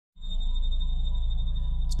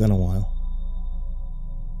been a while.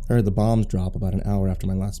 I heard the bombs drop about an hour after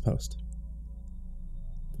my last post.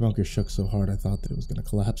 The bunker shook so hard I thought that it was going to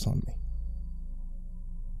collapse on me.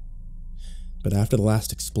 But after the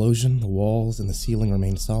last explosion, the walls and the ceiling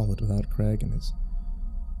remained solid without Craig and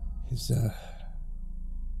his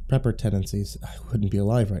prepper tendencies. I wouldn't be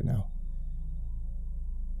alive right now.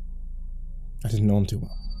 I didn't know him too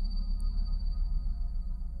well.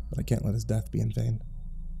 But I can't let his death be in vain.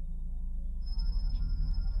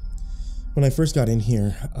 When I first got in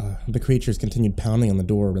here, the creatures continued pounding on the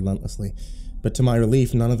door relentlessly, but to my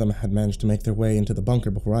relief, none of them had managed to make their way into the bunker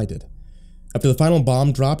before I did. After the final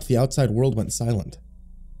bomb dropped, the outside world went silent.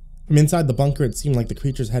 From inside the bunker, it seemed like the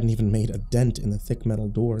creatures hadn't even made a dent in the thick metal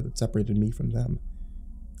door that separated me from them.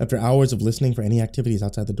 After hours of listening for any activities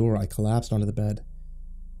outside the door, I collapsed onto the bed.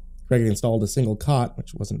 Craig had installed a single cot,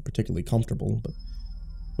 which wasn't particularly comfortable, but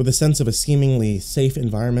with a sense of a seemingly safe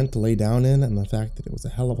environment to lay down in, and the fact that it was a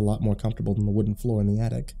hell of a lot more comfortable than the wooden floor in the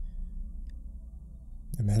attic,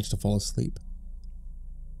 I managed to fall asleep.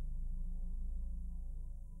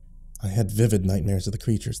 I had vivid nightmares of the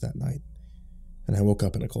creatures that night, and I woke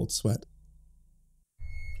up in a cold sweat.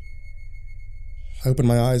 I opened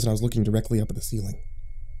my eyes and I was looking directly up at the ceiling.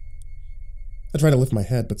 I tried to lift my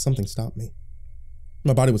head, but something stopped me.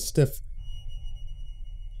 My body was stiff.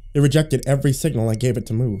 It rejected every signal I gave it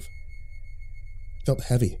to move. It felt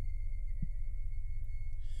heavy.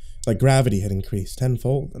 Like gravity had increased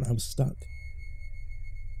tenfold, and I was stuck.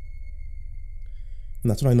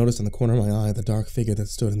 And that's when I noticed in the corner of my eye the dark figure that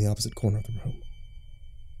stood in the opposite corner of the room.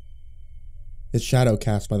 Its shadow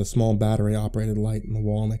cast by the small battery-operated light in the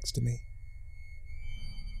wall next to me.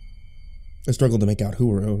 I struggled to make out who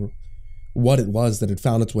or what it was that had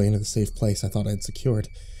found its way into the safe place I thought I had secured.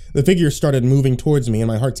 The figure started moving towards me, and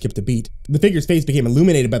my heart skipped a beat. The figure's face became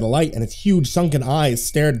illuminated by the light, and its huge, sunken eyes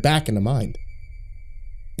stared back into mine.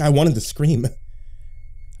 I wanted to scream.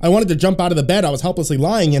 I wanted to jump out of the bed I was helplessly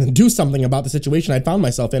lying in and do something about the situation I'd found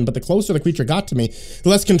myself in, but the closer the creature got to me, the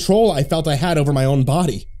less control I felt I had over my own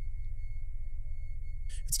body.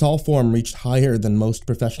 Its tall form reached higher than most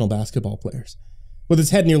professional basketball players, with its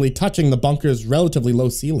head nearly touching the bunker's relatively low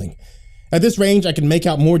ceiling. At this range, I could make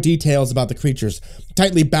out more details about the creatures,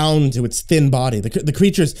 tightly bound to its thin body. The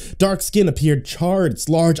creature's dark skin appeared charred. Its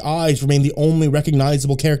large eyes remained the only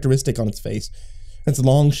recognizable characteristic on its face. Its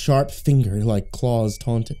long, sharp finger, like claws,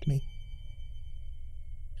 taunted me.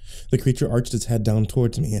 The creature arched its head down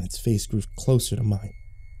towards me, and its face grew closer to mine.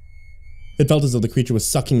 It felt as though the creature was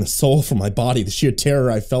sucking the soul from my body. The sheer terror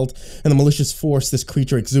I felt and the malicious force this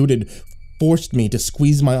creature exuded forced me to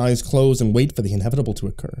squeeze my eyes closed and wait for the inevitable to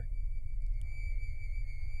occur.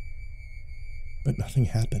 But nothing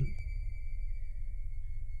happened.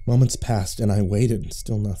 Moments passed, and I waited, and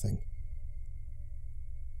still nothing.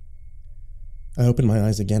 I opened my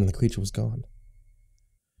eyes again, and the creature was gone.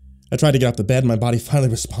 I tried to get off the bed, and my body finally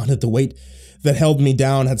responded. The weight that held me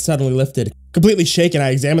down had suddenly lifted. Completely shaken, I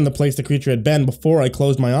examined the place the creature had been before I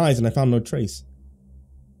closed my eyes, and I found no trace.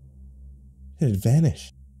 It had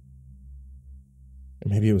vanished. Or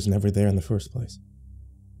maybe it was never there in the first place.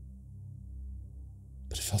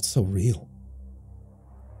 But it felt so real.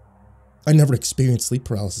 I never experienced sleep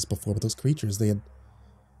paralysis before, but those creatures, they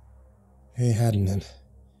had an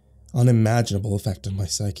unimaginable effect on my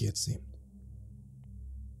psyche, it seemed.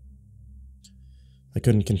 I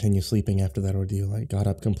couldn't continue sleeping after that ordeal. I got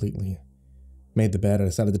up completely, made the bed. I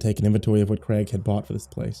decided to take an inventory of what Craig had bought for this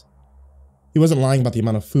place. He wasn't lying about the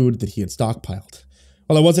amount of food that he had stockpiled.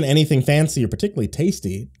 While it wasn't anything fancy or particularly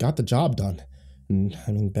tasty, it got the job done. And,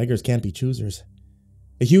 I mean, beggars can't be choosers.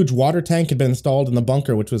 A huge water tank had been installed in the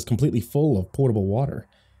bunker, which was completely full of portable water.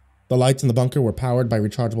 The lights in the bunker were powered by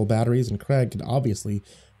rechargeable batteries, and Craig had obviously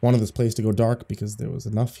wanted this place to go dark because there was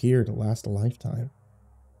enough here to last a lifetime.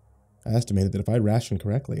 I estimated that if I rationed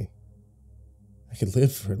correctly, I could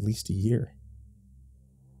live for at least a year.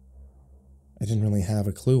 I didn't really have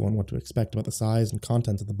a clue on what to expect about the size and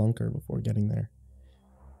contents of the bunker before getting there.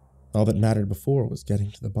 All that mattered before was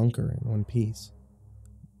getting to the bunker in one piece.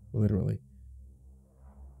 Literally.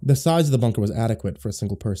 The size of the bunker was adequate for a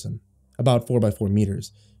single person, about 4 by 4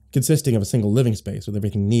 meters, consisting of a single living space with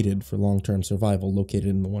everything needed for long-term survival located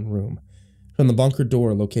in the one room. From the bunker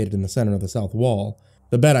door located in the center of the south wall,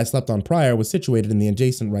 the bed I slept on prior was situated in the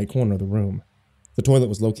adjacent right corner of the room. The toilet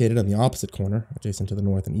was located in the opposite corner, adjacent to the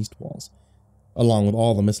north and east walls, along with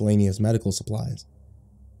all the miscellaneous medical supplies.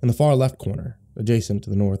 In the far left corner, adjacent to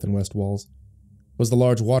the north and west walls, was the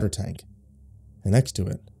large water tank, and next to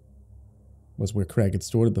it was where Craig had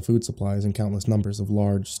stored the food supplies in countless numbers of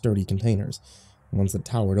large, sturdy containers, ones that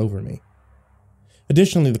towered over me.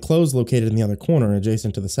 Additionally, the clothes located in the other corner,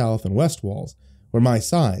 adjacent to the south and west walls, were my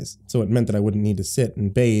size, so it meant that I wouldn't need to sit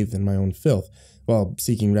and bathe in my own filth while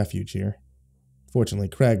seeking refuge here. Fortunately,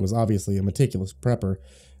 Craig was obviously a meticulous prepper,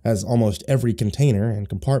 as almost every container and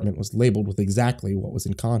compartment was labeled with exactly what was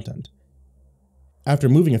in content. After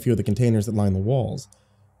moving a few of the containers that lined the walls,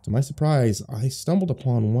 to my surprise, I stumbled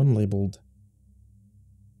upon one labeled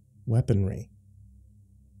weaponry.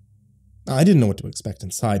 I didn't know what to expect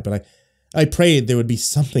inside, but I prayed there would be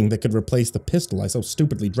something that could replace the pistol I so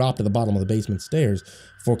stupidly dropped at the bottom of the basement stairs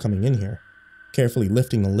before coming in here. Carefully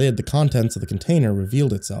lifting the lid, the contents of the container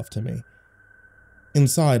revealed itself to me.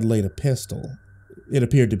 Inside laid a pistol. It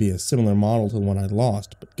appeared to be a similar model to the one I'd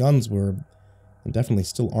lost, but guns were, and definitely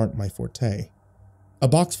still aren't, my forte. A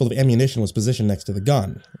box full of ammunition was positioned next to the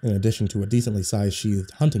gun, in addition to a decently sized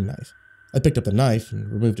sheathed hunting knife. I picked up the knife and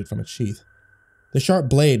removed it from its sheath. The sharp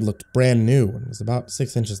blade looked brand new and was about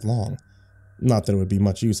 6 inches long. Not that it would be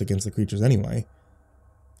much use against the creatures anyway.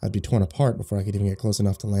 I'd be torn apart before I could even get close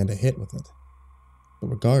enough to land a hit with it. But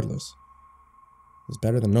regardless, it was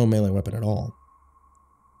better than no melee weapon at all.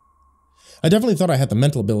 I definitely thought I had the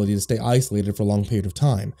mental ability to stay isolated for a long period of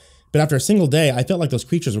time, but after a single day, I felt like those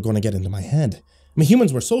creatures were going to get into my head. I mean,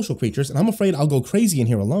 humans were social creatures, and I'm afraid I'll go crazy in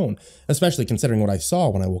here alone, especially considering what I saw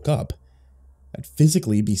when I woke up. I'd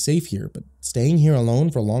physically be safe here, but staying here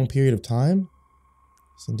alone for a long period of time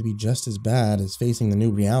seemed to be just as bad as facing the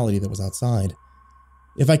new reality that was outside.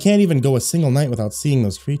 If I can't even go a single night without seeing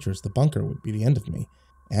those creatures, the bunker would be the end of me,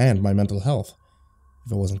 and my mental health,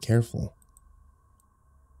 if I wasn't careful.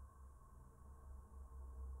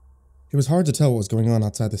 It was hard to tell what was going on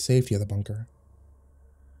outside the safety of the bunker.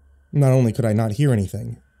 Not only could I not hear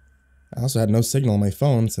anything, I also had no signal on my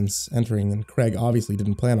phone since entering, and Craig obviously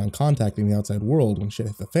didn't plan on contacting the outside world when shit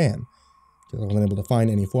hit the fan, because I wasn't able to find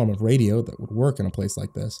any form of radio that would work in a place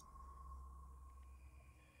like this.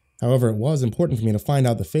 However, it was important for me to find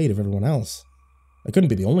out the fate of everyone else. I couldn't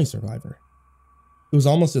be the only survivor. It was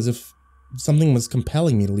almost as if something was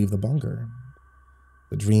compelling me to leave the bunker.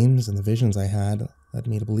 The dreams and the visions I had led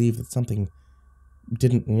me to believe that something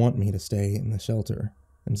didn't want me to stay in the shelter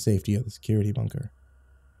and safety of the security bunker.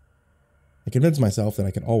 I convinced myself that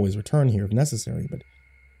I could always return here if necessary, but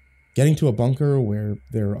getting to a bunker where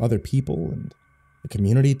there are other people and a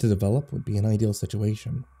community to develop would be an ideal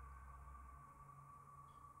situation.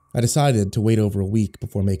 I decided to wait over a week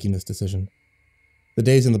before making this decision. The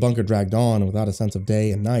days in the bunker dragged on, and without a sense of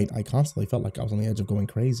day and night, I constantly felt like I was on the edge of going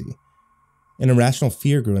crazy. An irrational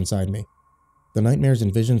fear grew inside me. The nightmares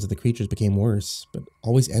and visions of the creatures became worse, but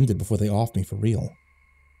always ended before they offed me for real.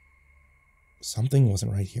 Something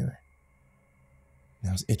wasn't right here, and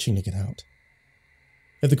I was itching to get out.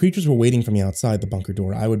 If the creatures were waiting for me outside the bunker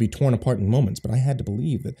door, I would be torn apart in moments, but I had to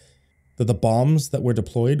believe that the bombs that were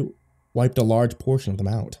deployed wiped a large portion of them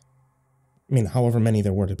out. I mean, however many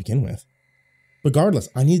there were to begin with. Regardless,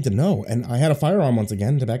 I needed to know, and I had a firearm once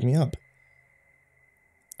again to back me up.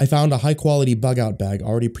 I found a high-quality bug-out bag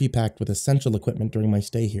already pre-packed with essential equipment during my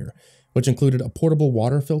stay here, which included a portable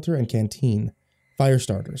water filter and canteen, fire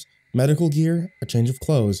starters, medical gear, a change of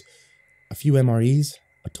clothes, a few MREs,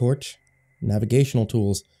 a torch, navigational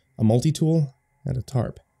tools, a multi-tool, and a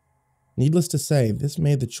tarp. Needless to say, this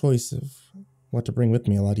made the choice of what to bring with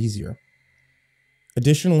me a lot easier.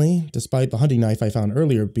 Additionally, despite the hunting knife I found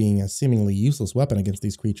earlier being a seemingly useless weapon against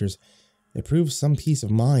these creatures, it proved some peace of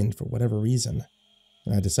mind for whatever reason,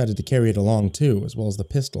 and I decided to carry it along too, as well as the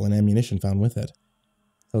pistol and ammunition found with it.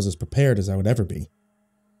 I was as prepared as I would ever be.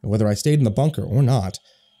 And whether I stayed in the bunker or not,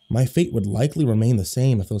 my fate would likely remain the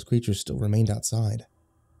same if those creatures still remained outside.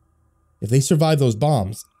 If they survived those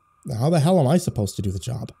bombs, how the hell am I supposed to do the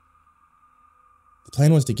job? The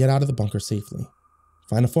plan was to get out of the bunker safely,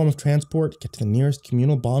 find a form of transport, get to the nearest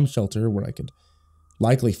communal bomb shelter where I could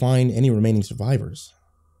likely find any remaining survivors.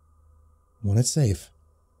 When it's safe,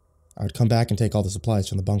 I would come back and take all the supplies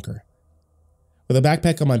from the bunker. With a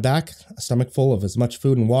backpack on my back, a stomach full of as much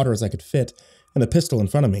food and water as I could fit, and a pistol in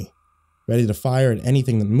front of me, ready to fire at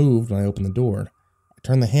anything that moved when I opened the door, I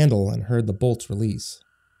turned the handle and heard the bolts release.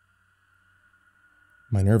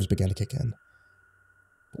 My nerves began to kick in.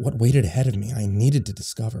 But what waited ahead of me, I needed to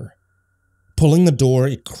discover. Pulling the door,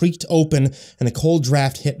 it creaked open, and a cold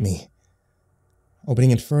draft hit me.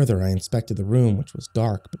 Opening it further, I inspected the room, which was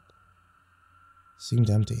dark, but seemed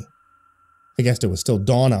empty. I guessed it was still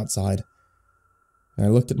dawn outside, and I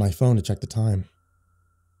looked at my phone to check the time.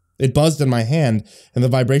 It buzzed in my hand, and the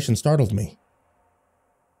vibration startled me.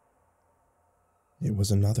 It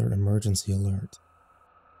was another emergency alert.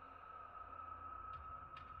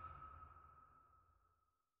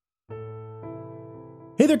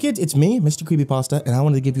 Hey there kids, it's me, Mr. Creepypasta, and I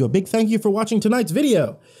wanted to give you a big thank you for watching tonight's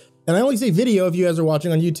video. And I only say video if you guys are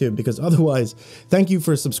watching on YouTube, because otherwise, thank you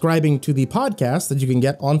for subscribing to the podcast that you can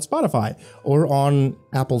get on Spotify or on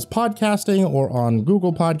Apple's podcasting or on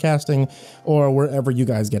Google podcasting or wherever you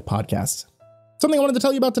guys get podcasts. Something I wanted to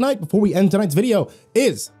tell you about tonight before we end tonight's video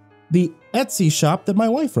is the Etsy shop that my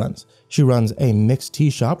wife runs. She runs a mixed tea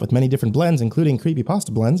shop with many different blends, including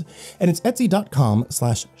creepypasta blends, and it's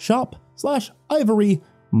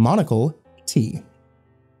etsy.com/shop/ivory-monocle-tea.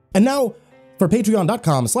 And now, for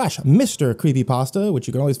patreon.com/Mrcreepypasta, which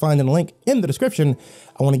you can always find in a link in the description,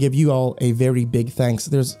 I want to give you all a very big thanks.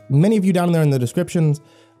 There's many of you down there in the descriptions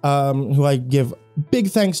who I give big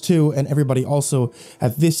thanks to, and everybody also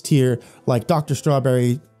at this tier, like Dr.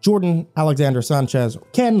 Strawberry, Jordan Alexander Sanchez,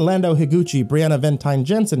 Ken, Lando Higuchi, Brianna Van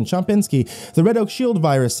Tine-Janzen, Chompski,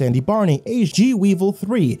 TheRedOakShieldVirus, Sindee Barney, G Weevil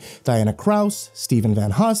 3, Diana Kraus, Stephen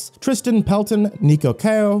VanHuss, Tristain Pelton, Nico,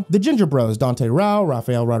 kaeo, TheGingerBroz, Dante Rowe,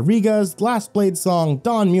 Raphael Rodriguez, Lastbladesong,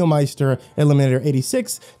 Meulmeester, Eliminator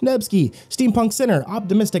 86, Nebsky, SteampunkSinner,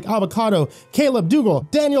 OptimisticAvacado, Kaleb Dougal,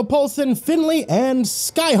 Daniel Poulsen, Finley, and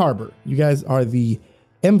Sky Harbor. You guys are the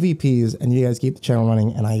MVPs, and you guys keep the channel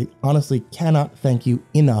running, and I honestly cannot thank you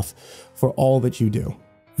enough for all that you do.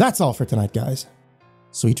 That's all for tonight, guys.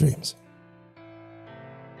 Sweet dreams.